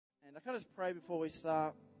Can I just pray before we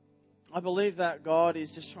start? I believe that God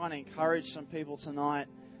is just trying to encourage some people tonight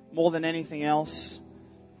more than anything else.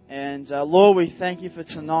 And Lord, we thank you for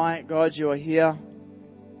tonight. God, you are here.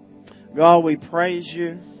 God, we praise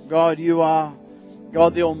you. God, you are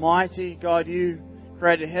God the Almighty. God, you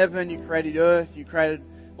created heaven, you created earth, you created,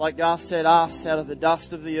 like Garth said, us out of the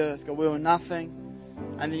dust of the earth. God, we were nothing.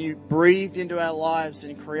 And then you breathed into our lives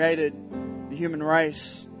and created the human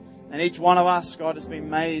race. And each one of us, God, has been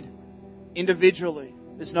made individually.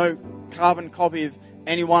 There's no carbon copy of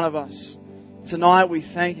any one of us. Tonight, we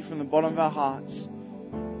thank you from the bottom of our hearts.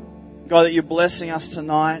 God, that you're blessing us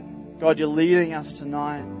tonight. God, you're leading us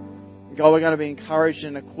tonight. God, we're going to be encouraged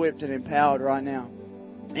and equipped and empowered right now.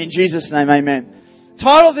 In Jesus' name, amen.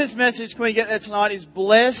 Title of this message, can we get there tonight, is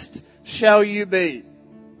Blessed Shall You Be.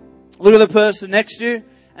 Look at the person next to you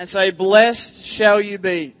and say, Blessed shall you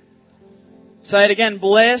be. Say it again,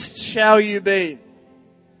 Blessed shall you be.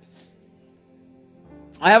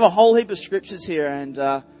 I have a whole heap of scriptures here and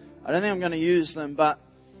I don't think I'm going to use them, but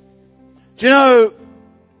do you know,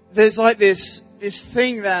 there's like this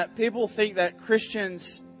thing that people think that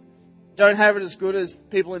Christians don't have it as good as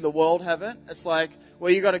people in the world have it. It's like,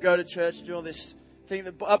 well, you got to go to church and do all this thing.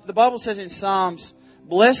 The Bible says in Psalms,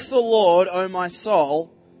 Bless the Lord, O my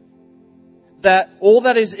soul, that all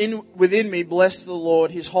that is within me, bless the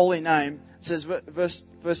Lord, His holy name. It says, verse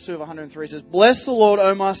 2 of 103 says, Bless the Lord,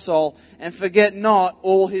 O my soul, and forget not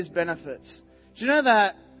all His benefits. Do you know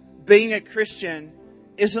that being a Christian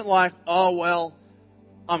isn't like, oh, well,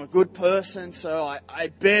 I'm a good person, so I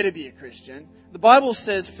better be a Christian. The Bible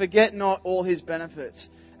says, forget not all His benefits.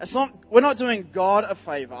 We're not doing God a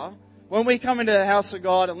favor. When we come into the house of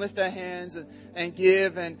God and lift our hands and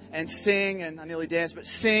give and sing, and I nearly danced, but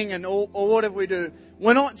sing and or whatever we do,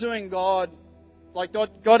 we're not doing God, like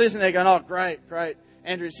God isn't there going, oh, great,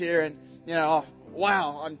 Andrew's here, and, you know, oh,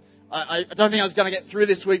 wow, I don't think I was going to get through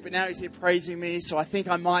this week, but now he's here praising me, so I think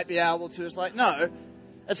I might be able to. It's like, no.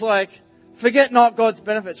 It's like, forget not God's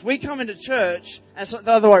benefits. We come into church, and it's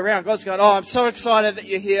the other way around. God's going, oh, I'm so excited that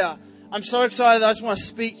you're here. I'm so excited that I just want to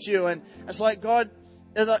speak to you. And it's like, God,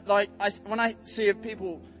 when I see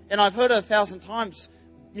people, and I've heard it 1,000 times,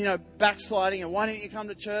 you know, backsliding, and why don't you come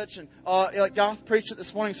to church? And, like Garth preached it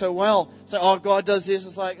this morning so well. So, oh, God does this.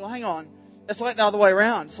 It's like, well, hang on. It's like the other way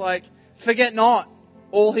around. It's like, forget not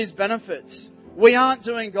all His benefits. We aren't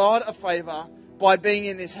doing God a favor by being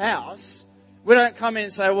in this house. We don't come in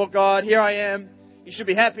and say, well, God, here I am. You should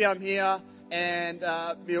be happy I'm here. And,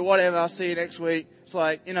 whatever, I'll see you next week. It's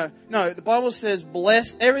like, no, the Bible says,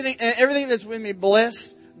 bless everything that's with me,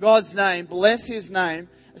 bless God's name, bless His name.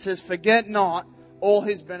 It says, forget not all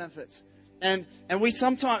His benefits. And we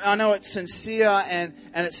sometimes, I know it's sincere and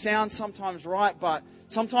it sounds sometimes right, but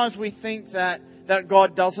sometimes we think that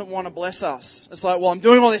God doesn't want to bless us. It's like, well, I'm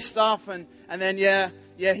doing all this stuff and then, yeah,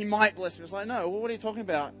 He might bless me. It's like, no, well, what are you talking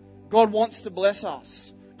about? God wants to bless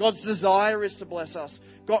us. God's desire is to bless us.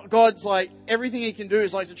 God's like, everything He can do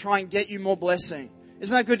is like to try and get you more blessing.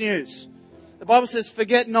 Isn't that good news? The Bible says,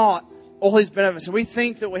 forget not all His benefits. And we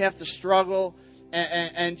think that we have to struggle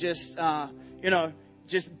and just,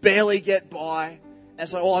 just barely get by. And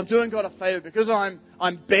it's like, well, I'm doing God a favor because I'm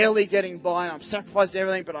barely getting by and I'm sacrificing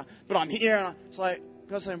everything, but I'm here. And it's like,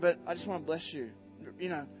 God's saying, but I just want to bless you.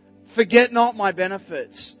 Forget not my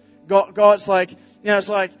benefits. God's like, it's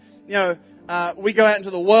like, we go out into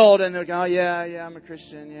the world and they'll go, oh, yeah, I'm a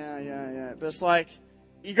Christian. Yeah. But it's like,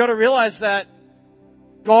 you got to realize that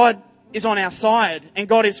God is on our side and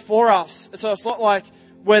God is for us. So it's not like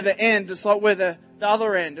we're the end. It's like we're the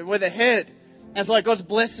other end and we're the head. And it's like God's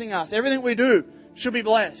blessing us. Everything we do should be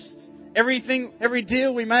blessed. Every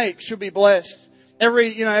deal we make should be blessed. Where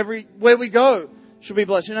we go should be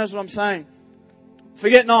blessed. Who knows what I'm saying?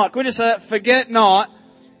 Forget not. Could we just say that? Forget not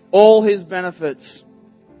all His benefits.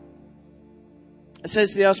 It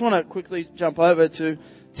says here, I just want to quickly jump over to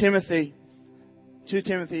Timothy 2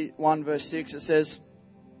 Timothy 1 verse 6. It says,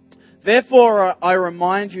 Therefore I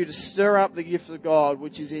remind you to stir up the gift of God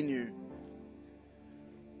which is in you.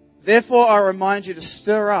 Therefore I remind you to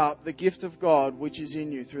stir up the gift of God which is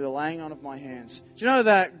in you through the laying on of my hands. Do you know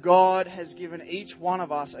that God has given each one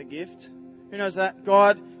of us a gift? Who knows that?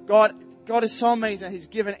 God is so amazing that He's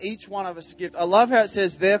given each one of us a gift. I love how it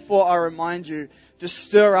says, therefore I remind you to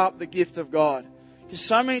stir up the gift of God. Because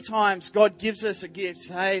so many times God gives us a gift.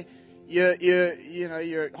 Hey,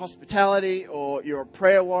 you're hospitality, or you're a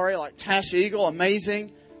prayer warrior like Tash Eagle,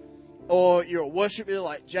 amazing, or you're a worship leader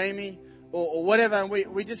like Jamie, or whatever, and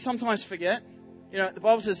we just sometimes forget. The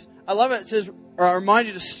Bible says, I love it. It says, I remind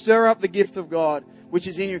you to stir up the gift of God which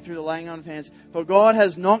is in you through the laying on of hands. For God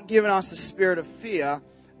has not given us the spirit of fear,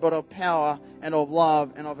 but of power and of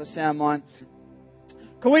love and of a sound mind.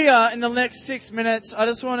 Can we, in the next 6 minutes, I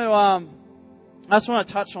just want to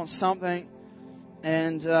touch on something,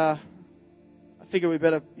 and I figure we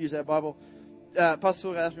better use our Bible.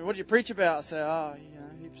 Pastor Phil asked me, "What did you preach about?" I said,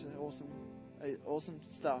 heaps of awesome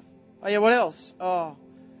stuff. Oh yeah, what else? Oh,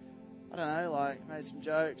 I don't know, like made some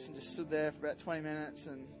jokes and just stood there for about 20 minutes.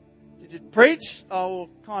 And did you preach? Oh, well,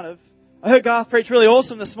 kind of. I heard Garth preach really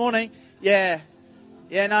awesome this morning. Yeah,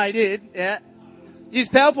 no, he did. Yeah,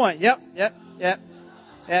 used PowerPoint. Yep.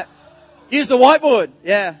 Used the whiteboard.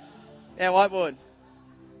 Yeah, whiteboard.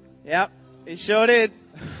 Yep, he sure did.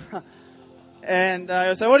 And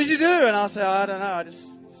I say, "What did you do?" And I'll say, "I don't know. I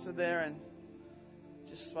just stood there and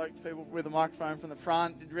just spoke to people with a microphone from the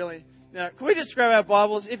front. Did really, can we just grab our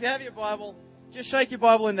Bibles? If you have your Bible, just shake your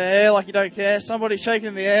Bible in the air like you don't care. Somebody shake it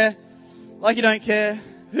in the air like you don't care.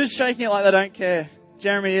 Who's shaking it like they don't care?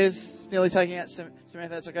 Jeremy is nearly taking out Samantha.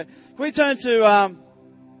 That's okay. Can we turn to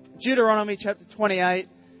Deuteronomy chapter 28?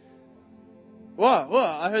 Whoa!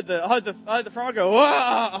 I heard the frog go. Whoa!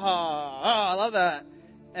 Oh, I love that.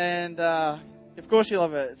 And of course you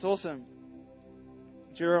love it. It's awesome.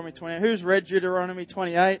 Deuteronomy 28. Who's read Deuteronomy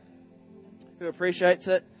 28? Who appreciates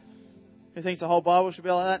it? Who thinks the whole Bible should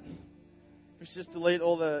be like that? We should just delete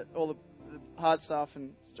all the hard stuff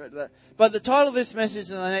and straight to that. But the title of this message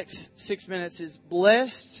in the next 6 minutes is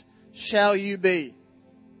 "Blessed Shall You Be."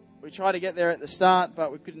 We tried to get there at the start,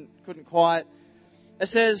 but we couldn't quite. It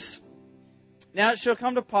says, "Now it shall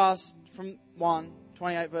come to pass," from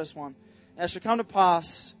 28 verse 1. "Now it shall come to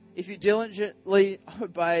pass, if you diligently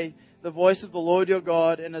obey the voice of the Lord your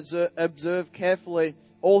God and observe carefully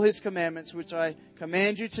all his commandments, which I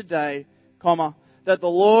command you today, that the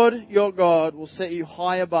Lord your God will set you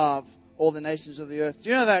high above all the nations of the earth." Do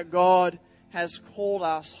you know that God has called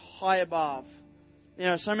us high above?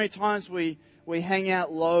 So many times we hang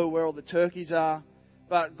out low where all the turkeys are,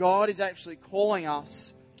 but God is actually calling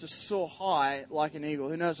us to soar high like an eagle.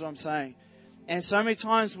 Who knows what I'm saying? And so many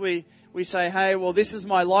times we say, "Hey, well, this is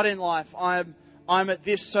my lot in life. I'm at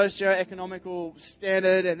this socio-economical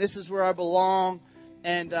standard, and this is where I belong.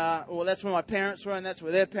 And, that's where my parents were, and that's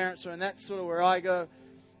where their parents were, and that's sort of where I go."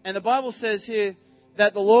 And the Bible says here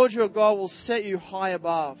that the Lord your God will set you high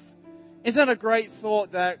above. Isn't that a great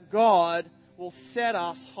thought, that God will set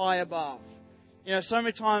us high above? So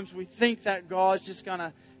many times we think that God's just going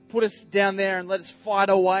to put us down there and let us fight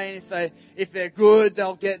away. And if they're good,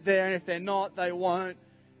 they'll get there. And if they're not, they won't.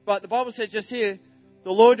 But the Bible says just here,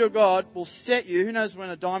 the Lord your God will set you. Who knows when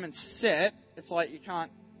a diamond's set? It's like you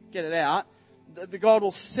can't get it out. The God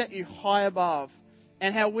will set you high above.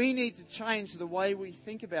 And how we need to change the way we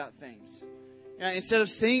think about things. Instead of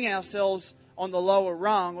seeing ourselves on the lower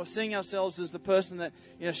rung or seeing ourselves as the person that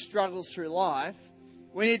struggles through life,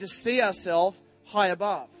 we need to see ourselves high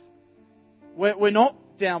above. We're not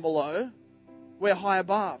down below. We're high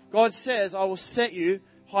above. God says, "I will set you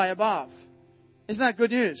high above." Isn't that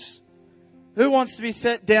good news? Who wants to be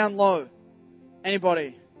set down low?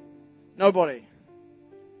 Anybody? Nobody.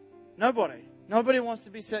 Nobody wants to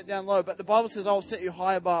be set down low. But the Bible says, "I will set you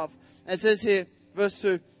high above." And it says here, verse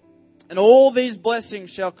 2, "And all these blessings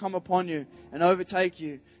shall come upon you and overtake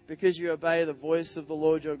you, because you obey the voice of the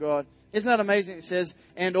Lord your God." Isn't that amazing? It says,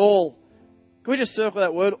 "and all." Can we just circle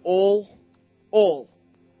that word? All.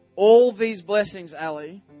 All these blessings,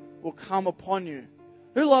 Ali, will come upon you.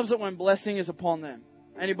 Who loves it when blessing is upon them?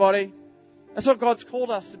 Anybody? That's what God's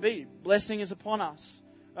called us to be. Blessing is upon us.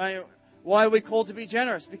 Why are we called to be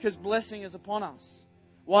generous? Because blessing is upon us.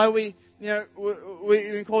 Why are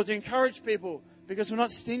we're called to encourage people? Because we're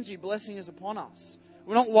not stingy. Blessing is upon us.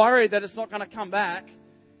 We're not worried that it's not going to come back.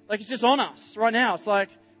 Like, it's just on us right now. It's like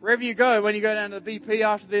wherever you go, when you go down to the BP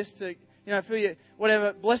after this to, fill your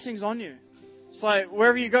whatever, blessing's on you. It's like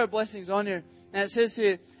wherever you go, blessing's on you. And it says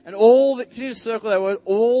here, can you just circle that word?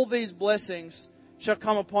 All these blessings shall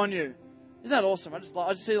come upon you. Isn't that awesome? I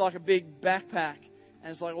just see like a big backpack, and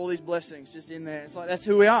it's like all these blessings just in there. It's like, that's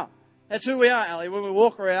who we are. That's who we are, Ali. When we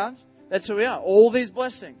walk around, that's who we are. All these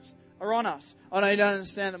blessings are on us. Oh, no, you don't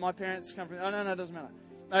understand that my parents come from... Oh, no, it doesn't matter.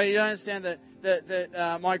 No, you don't understand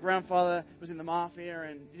that my grandfather was in the mafia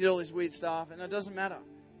and did all this weird stuff. And it doesn't matter.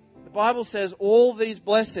 The Bible says all these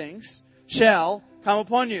blessings shall come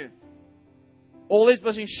upon you. All these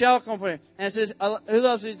blessings shall come upon you. And it says, who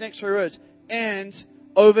loves these next three words? And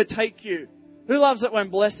overtake you. Who loves it when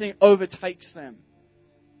blessing overtakes them?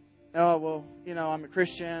 Oh, well, I'm a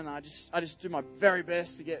Christian. I just do my very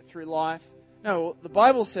best to get through life. No, the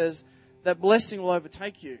Bible says that blessing will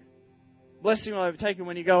overtake you. Blessing will overtake you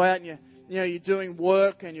when you go out and you're doing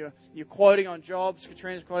work and you're quoting on jobs.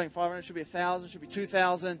 Katrina's quoting 500, should be 1,000, should be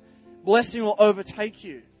 2,000. Blessing will overtake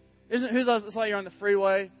you. Who loves, it's like you're on the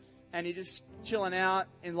freeway and you're just chilling out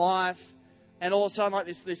in life and all of a sudden like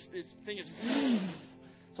this thing is,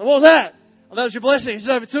 so what was that? Oh, that was your blessing. It just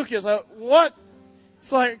overtook you. It's like, what?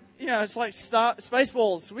 It's like, it's like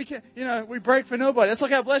Spaceballs. We can, we break for nobody. That's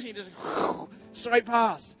like our blessing. Just straight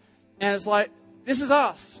past. And it's like, this is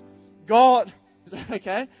us. God, is that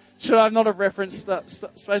okay? Should I not have referenced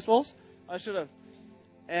Spaceballs? I should have.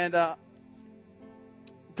 And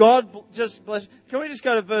God just bless. Can we just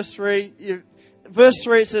go to verse 3? Verse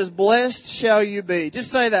 3, it says, blessed shall you be.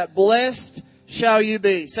 Just say that. Blessed shall you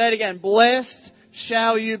be. Say it again. Blessed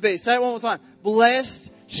shall you be. Say it one more time.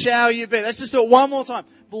 Blessed shall you be. Let's just do it one more time.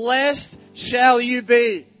 Blessed shall you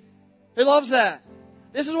be. Who loves that?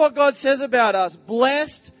 This is what God says about us.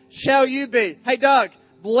 Blessed shall you be. Hey, Doug,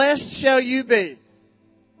 blessed shall you be.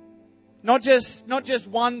 Not just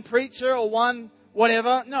one preacher or one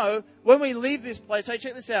whatever. No, when we leave this place, hey,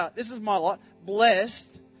 check this out. This is my lot.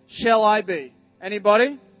 Blessed shall I be.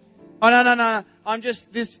 Anybody? Oh, no. I'm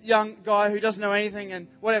just this young guy who doesn't know anything and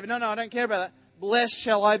whatever. No, I don't care about that. Blessed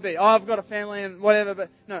shall I be. Oh, I've got a family and whatever, but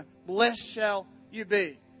no. Blessed shall you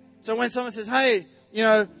be. So when someone says, hey,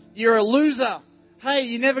 you're a loser. Hey,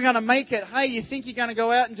 you're never going to make it. Hey, you think you're going to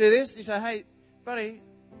go out and do this? You say, hey, buddy,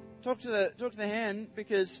 talk to the hand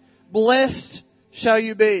because blessed shall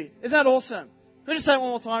you be. Isn't that awesome? Can we just say it one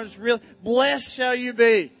more time? Just really, blessed shall you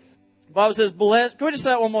be. The Bible says, blessed. Can we just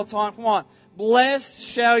say it one more time? Come on. Blessed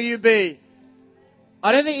shall you be.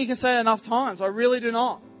 I don't think you can say it enough times. I really do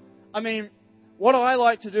not. I mean, what I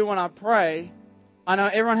like to do when I pray, I know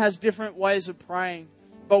everyone has different ways of praying,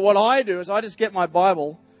 but what I do is I just get my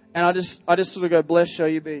Bible and I just sort of go, blessed shall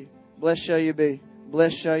you be. Blessed shall you be.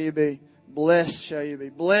 Blessed shall you be. Blessed shall you be.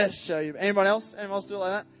 Blessed shall you be. Anyone else? Anyone else do it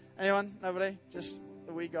like that? Anyone? Nobody? Just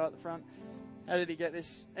the wee guy at the front. How did he get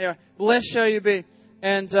this? Anyway, blessed shall you be.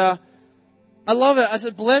 And I love it. I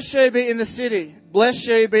said, blessed shall you be in the city. Blessed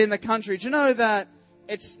shall you be in the country. Do you know that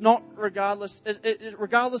it's not regardless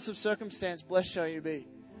of circumstance, blessed shall you be.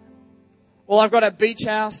 Well, I've got a beach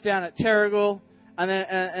house down at Terrigal, and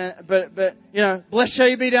then, but blessed shall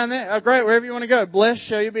you be down there. Oh, great, wherever you want to go, blessed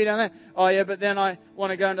shall you be down there. Oh, yeah, but then I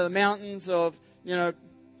want to go into the mountains of,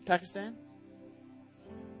 Pakistan.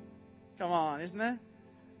 Come on, isn't there?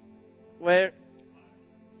 Where?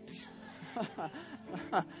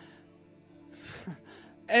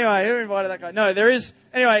 Anyway, who invited that guy? No, there is.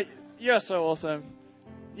 Anyway, you're so awesome.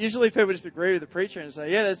 Usually people just agree with the preacher and say,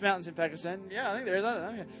 yeah, there's mountains in Pakistan. Yeah, I think there is. I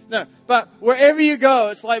don't know. No, but wherever you go,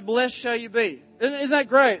 it's like, blessed shall you be. Isn't that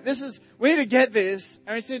great? We need to get this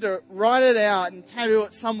and we just need to write it out and tattoo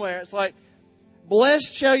it somewhere. It's like,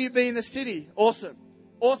 blessed shall you be in the city. Awesome.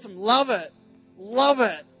 Awesome. Love it. Love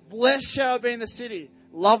it. Blessed shall it be in the city.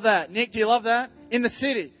 Love that. Nick, do you love that? In the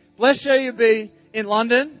city. Blessed shall you be in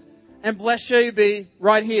London and blessed shall you be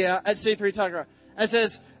right here at C3 Tuggerah. And it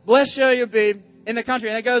says, blessed shall you be in the country.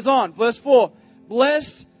 And it goes on. Verse 4.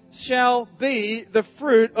 Blessed shall be the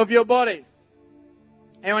fruit of your body.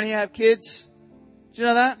 Anyone here have kids? Do you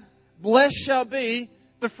know that? Blessed shall be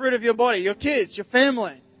the fruit of your body. Your kids, your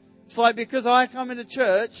family. It's like because I come into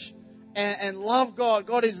church and love God.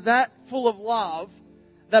 God is that full of love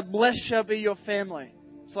that blessed shall be your family.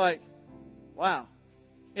 It's like, wow.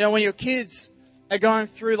 When your kids are going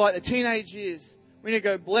through like the teenage years, we need to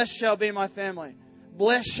go, blessed shall be my family.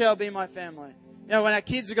 Blessed shall be my family. When our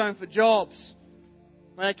kids are going for jobs,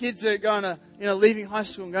 when our kids are going to, leaving high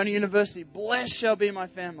school and going to university, blessed shall be my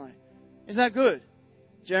family. Isn't that good?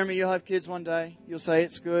 Jeremy, you'll have kids one day. You'll say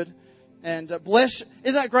it's good. And isn't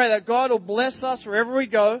that great that God will bless us wherever we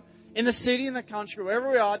go, in the city, in the country,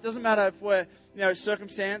 wherever we are. It doesn't matter if we're,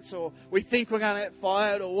 circumstance or we think we're going to get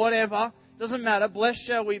fired or whatever. Doesn't matter. Blessed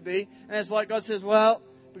shall we be. And it's like God says, well,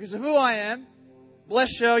 because of who I am,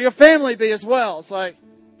 blessed shall your family be as well. It's like,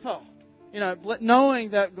 knowing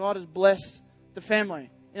that God has blessed the family.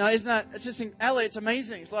 Isn't that, it's just, Ali, it's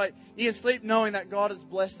amazing. It's like you can sleep knowing that God has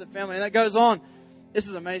blessed the family. And that goes on. This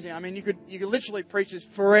is amazing. I mean, you could literally preach this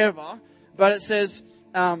forever. But it says,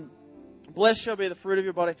 blessed shall be the fruit of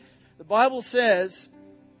your body. The Bible says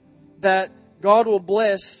that God will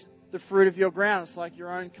bless the fruit of your ground. It's like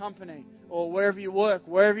your own company or wherever you work,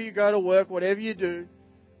 wherever you go to work, whatever you do,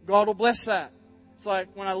 God will bless that. It's like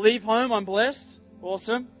when I leave home, I'm blessed.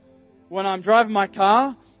 Awesome. When I'm driving my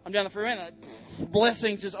car, I'm down the freeway and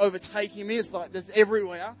blessings just overtaking me. It's like there's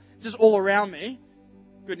everywhere. It's just all around me.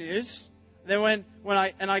 Good news. Then when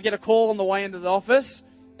I get a call on the way into the office,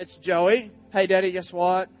 it's Joey. Hey, Daddy, guess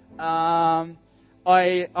what? I'm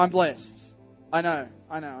blessed. I know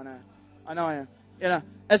I am.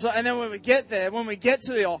 And then when we get there, when we get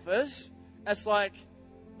to the office, it's like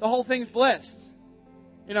the whole thing's blessed.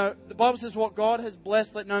 The Bible says what God has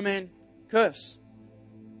blessed, let no man curse.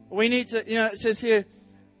 We need to, it says here,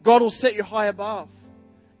 God will set you high above.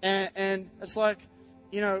 And it's like,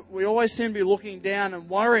 we always seem to be looking down and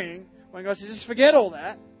worrying when God says, just forget all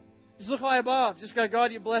that. Just look high above. Just go,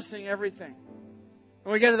 God, you're blessing everything.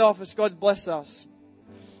 When we get to the office, God bless us.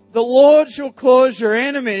 The Lord shall cause your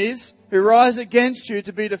enemies who rise against you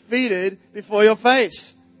to be defeated before your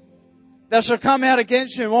face. They shall come out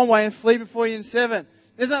against you in one way and flee before you in seven.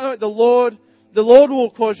 There's no, the Lord will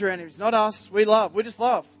cause your enemies, not us. We love. We just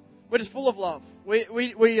love. We're just full of love. We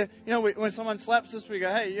when someone slaps us, we go,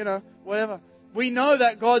 hey, whatever. We know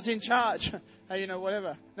that God's in charge. Hey,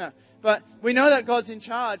 whatever. No. But we know that God's in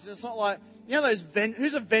charge. And it's not like,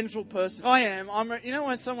 who's a vengeful person? I am.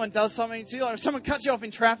 When someone does something to you, like if someone cuts you off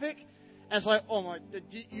in traffic, and it's like, oh my,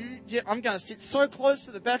 I'm going to sit so close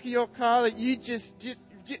to the back of your car that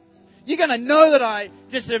you're going to know that I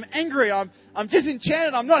just am angry. I'm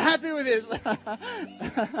disenchanted. I'm not happy with this.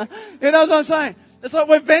 You know what I'm saying? It's like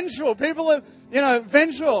we're vengeful. People are,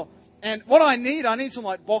 vengeful. And what I need some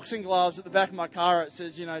like boxing gloves at the back of my car. It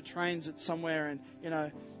says, trains it somewhere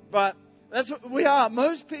and, but that's what we are.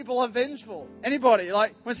 Most people are vengeful. Anybody,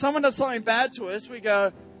 like when someone does something bad to us, we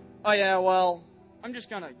go, oh yeah, well, I'm just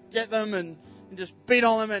going to get them and just beat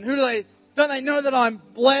on them. And don't they know that I'm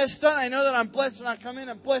blessed? Don't they know that I'm blessed when I come in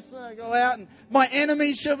and blessed when I go out? And my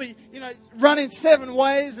enemies shall be, run in 7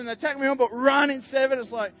 ways and attack me on, but run in 7.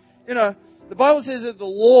 It's like, the Bible says that the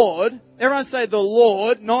Lord, everyone say the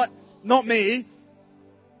Lord, not me,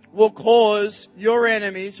 will cause your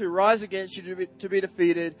enemies who rise against you to be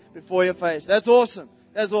defeated before your face. That's awesome.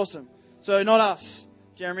 That's awesome. So not us.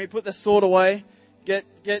 Jeremy, put the sword away. Get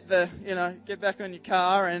back on your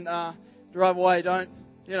car and drive away. Don't,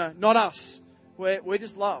 not us. We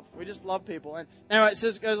just love. We just love people. And anyway,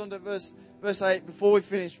 it goes on to verse 8. Before we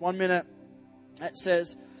finish, 1 minute. It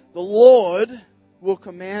says, the Lord will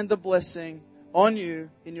command the blessing on you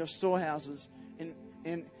in your storehouses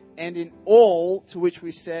and in all to which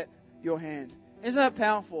we set your hand. Isn't that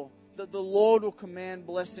powerful? That the Lord will command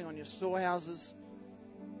blessing on your storehouses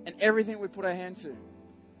and everything we put our hand to.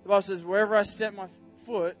 The Bible says, wherever I step my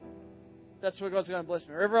foot, that's where God's going to bless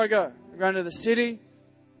me. Wherever I go, I'm going to the city.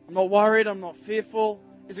 I'm not worried. I'm not fearful.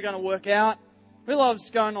 Is it going to work out? Who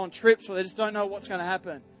loves going on trips where they just don't know what's going to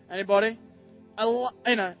happen? Anybody?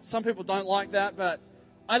 Some people don't like that, but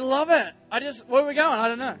I love it. Where are we going? I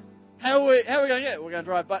don't know. How are we going to get? We're going to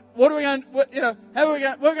drive. But what are we going? Where are we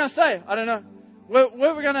going to stay? I don't know. Where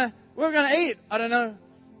are we going to eat? I don't know.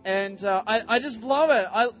 And I just love it.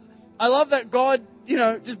 I love that God,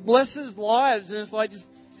 just blesses lives, and it's like just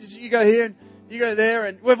you go here and you go there,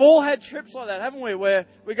 and we've all had trips like that, haven't we? Where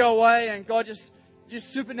we go away and God just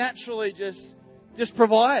supernaturally just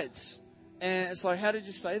provides. And it's like, how did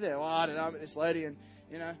you stay there? Well, I don't know. I met this lady, and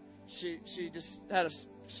she just had a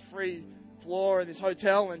free floor in this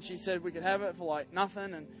hotel, and she said we could have it for like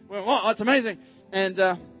nothing, and we went, oh, it's amazing. And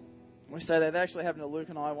we stayed there. That actually happened to Luke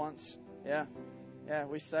and I once. Yeah,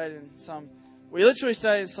 we literally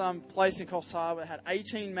stayed in some place in Coffs Harbour. It had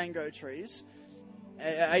 18 mango trees,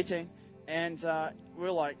 18, and we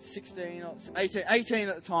were like 16 or 18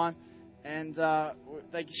 at the time. And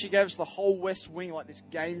she gave us the whole west wing, like this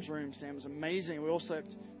games room, Sam. It was amazing. We all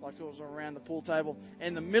slept like it was around the pool table.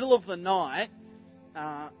 In the middle of the night,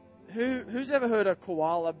 who's ever heard a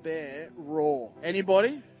koala bear roar?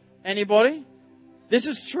 Anybody? This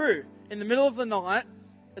is true. In the middle of the night,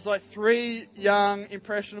 it's like 3 young,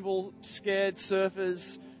 impressionable, scared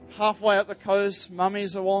surfers halfway up the coast.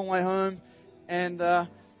 Mummies a long way home. And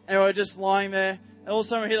we're just lying there. And all of a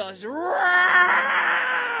sudden we hear like this,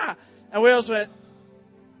 Rah! And we all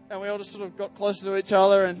just sort of got closer to each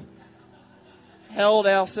other and held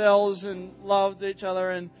ourselves and loved each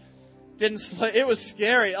other and didn't sleep. It was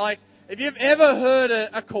scary. Like, if you've ever heard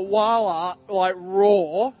a koala like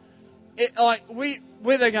roar,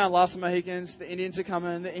 we're there going, last of the Mohicans, the Indians are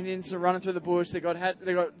coming, the Indians are running through the bush, they got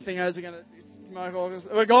thingos, they're going to smoke all this.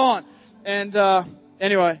 We're gone. And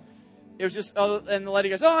anyway, it was just, and the lady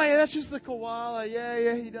goes, oh yeah, that's just the koala.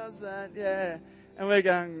 Yeah, he does that. Yeah. And we're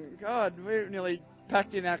going, God, we're nearly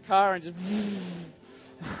packed in our car and just,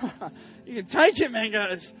 you can take it,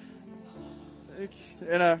 mangoes.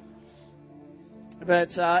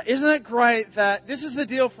 But isn't it great that this is the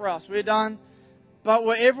deal for us? We're done. But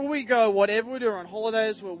wherever we go, whatever we do, on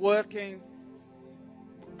holidays, we're working,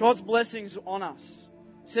 God's blessings are on us.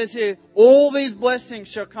 It says here, all these blessings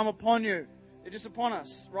shall come upon you. They're just upon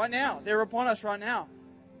us right now. They're upon us right now.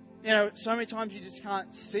 So many times you just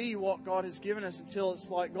can't see what God has given us until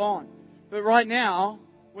it's like gone. But right now,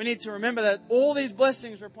 we need to remember that all these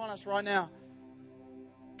blessings are upon us right now.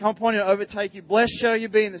 come upon you and overtake you. Blessed shall you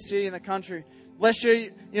be in the city and the country. Blessed shall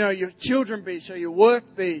your children be, shall your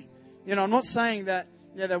work be. I'm not saying that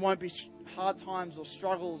there won't be hard times or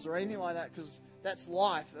struggles or anything like that, because that's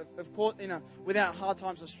life. Of course, without hard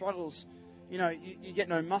times or struggles, you get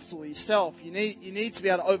no muscle yourself. You need to be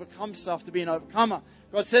able to overcome stuff to be an overcomer.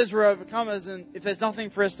 God says we're overcomers, and if there's nothing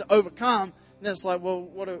for us to overcome, then it's like, well,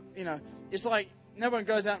 it's like no one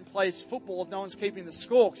goes out and plays football if no one's keeping the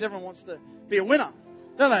score, because everyone wants to be a winner,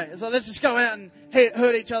 don't they? It's like, let's just go out and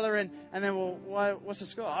hurt each other, and then, what's the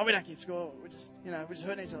score? Oh, we don't keep score. We're just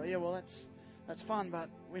hurting each other. Yeah, well, that's fun, but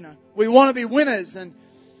we want to be winners. And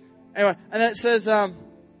anyway, and that says,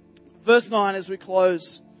 verse 9 as we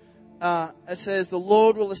close, it says, the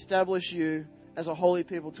Lord will establish you as a holy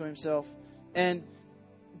people to himself. And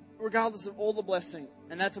regardless of all the blessing,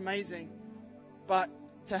 and that's amazing, but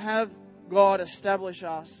to have God establish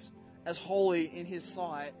us as holy in his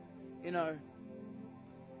sight,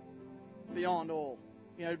 beyond all.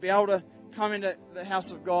 To be able to come into the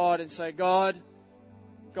house of God and say, God,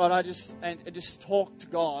 I just talk to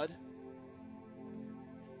God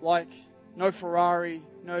like no Ferrari,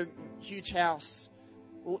 no huge house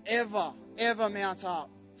will ever mount up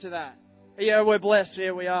to that. Yeah, we're blessed.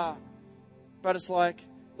 Yeah, we are. But it's like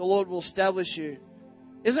the Lord will establish you.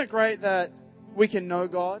 Isn't it great that we can know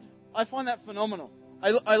God? I find that phenomenal.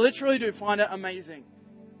 I literally do find it amazing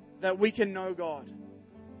that we can know God.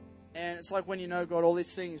 And it's like when you know God, all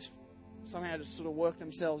these things somehow just sort of work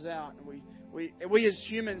themselves out. And we as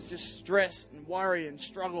humans just stress and worry and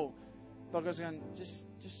struggle. But God's going, just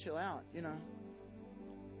chill out,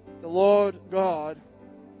 The Lord God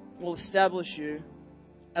will establish you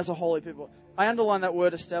as a holy people. I underline that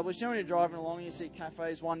word established. When you're driving along and you see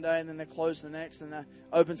cafes one day and then they're closed the next, and they're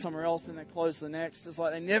open somewhere else and they're closed the next. It's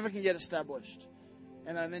like they never can get established.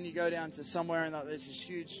 And then you go down to somewhere and there's this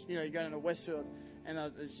huge, you go down to Westfield and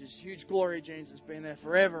there's this huge Glory Jeans that's been there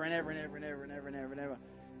forever and ever and ever and ever and ever and ever and ever.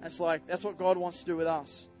 And it's like, that's what God wants to do with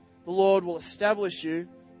us. The Lord will establish you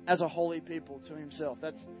as a holy people to himself.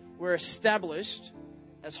 We're established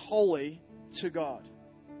as holy to God.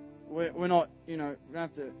 We're not, we don't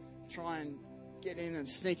have to try and get in and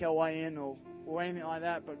sneak our way in or anything like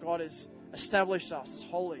that, but God has established us as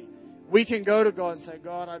holy. We can go to God and say,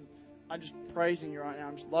 God, I'm just praising you right now.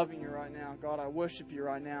 I'm just loving you right now. God, I worship you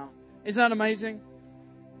right now. Isn't that amazing?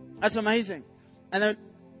 That's amazing. And then,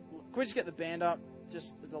 can we just get the band up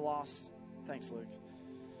just as the last? Thanks, Luke.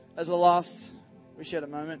 As the last, we shared a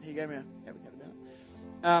moment. He gave me we got the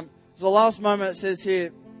band. So the last moment it says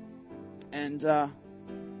here, and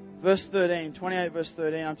verse 13, 28 verse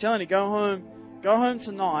 13. I'm telling you, go home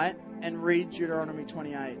tonight and read Deuteronomy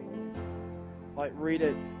 28. Like, read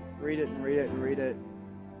it.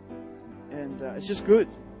 And it's just good.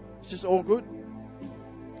 It's just all good.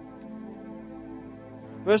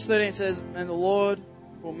 Verse 13 says, and the Lord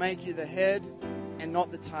will make you the head and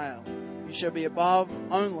not the tail. You shall be above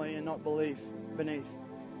only and not beneath.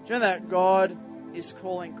 Do you know that God is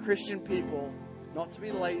calling Christian people not to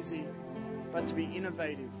be lazy, but to be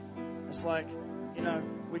innovative? It's like,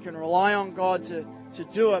 we can rely on God to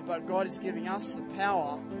do it, but God is giving us the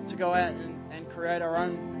power to go out and create our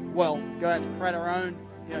own wealth, to go out and create our own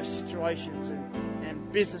situations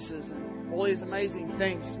and businesses and all these amazing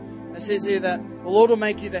things. It says here that the Lord will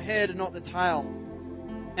make you the head and not the tail.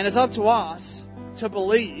 And it's up to us to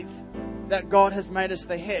believe that God has made us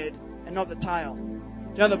the head and not the tail.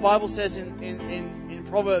 The Bible says in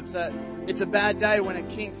Proverbs that it's a bad day when a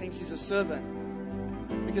king thinks he's a servant.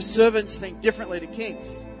 Because servants think differently to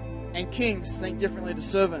kings. And kings think differently to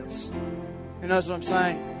servants. Who knows what I'm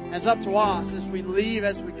saying? And it's up to us as we leave,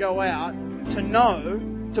 as we go out, to know,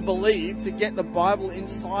 to believe, to get the Bible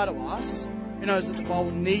inside of us. Who knows that the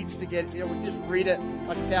Bible needs to get, we can just read it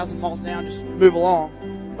like 1,000 miles an hour and just move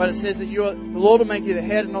along. But it says that the Lord will make you the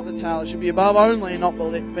head and not the tail. It should be above only and not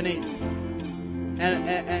beneath.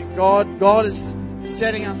 And God is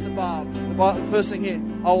setting us above. The first thing here,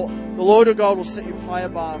 the Lord your God will set you high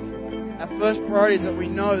above. Our first priority is that we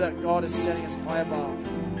know that God is setting us high above.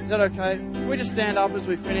 Is that okay? Can we just stand up as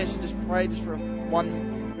we finish and just pray just for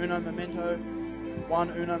one uno memento?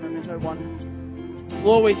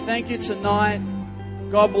 Lord, we thank you tonight.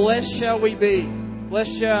 God, blessed shall we be.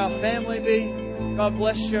 Blessed shall our family be. God,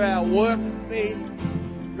 blessed shall our work be.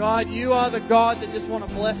 God, you are the God that just want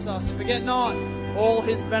to bless us. Forget not all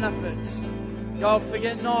his benefits. God,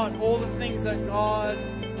 forget not all the things that God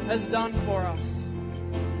has done for us.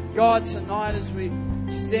 God, tonight as we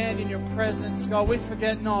stand in your presence, God, we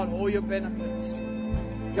forget not all your benefits.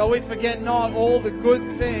 God, we forget not all the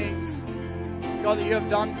good things, God, that you have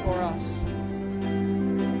done for us.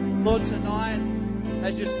 Lord, tonight,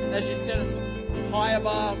 as you set us high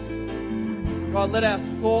above. God, let our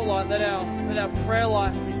thought life, let our prayer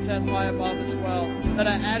life be set high above as well. Let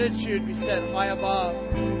our attitude be set high above.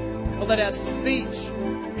 God, let our speech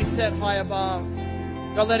be set high above.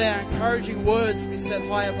 God, let our encouraging words be set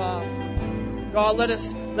high above. God, let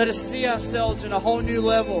us see ourselves in a whole new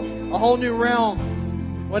level, a whole new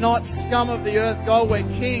realm. We're not scum of the earth, God, we're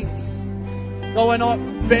kings. God, we're not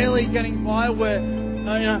barely getting by,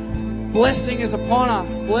 blessing is upon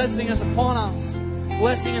us, blessing is upon us,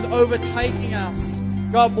 blessing is overtaking us.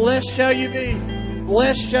 God, blessed shall you be.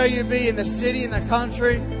 Blessed shall you be in the city, in the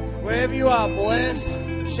country, wherever you are, blessed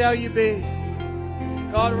shall you be.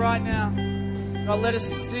 God, right now, God, let us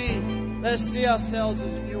see ourselves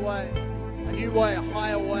as a new way, a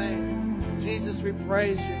higher way. Jesus, we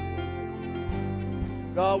praise you.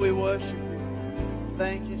 God, we worship you.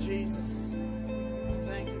 Thank you, Jesus.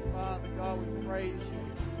 Thank you, Father. God, we praise you.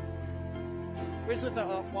 We just lift that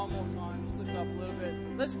up one more time. Just lift up a little bit.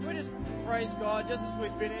 We just praise God just as we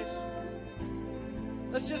finish.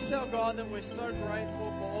 Let's just tell God that we're so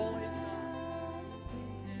grateful for all He's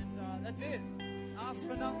done. And that's it. Ask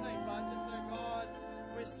for nothing, but just say, God,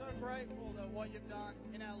 we're so grateful that what you've done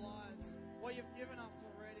in our lives, what you've given us.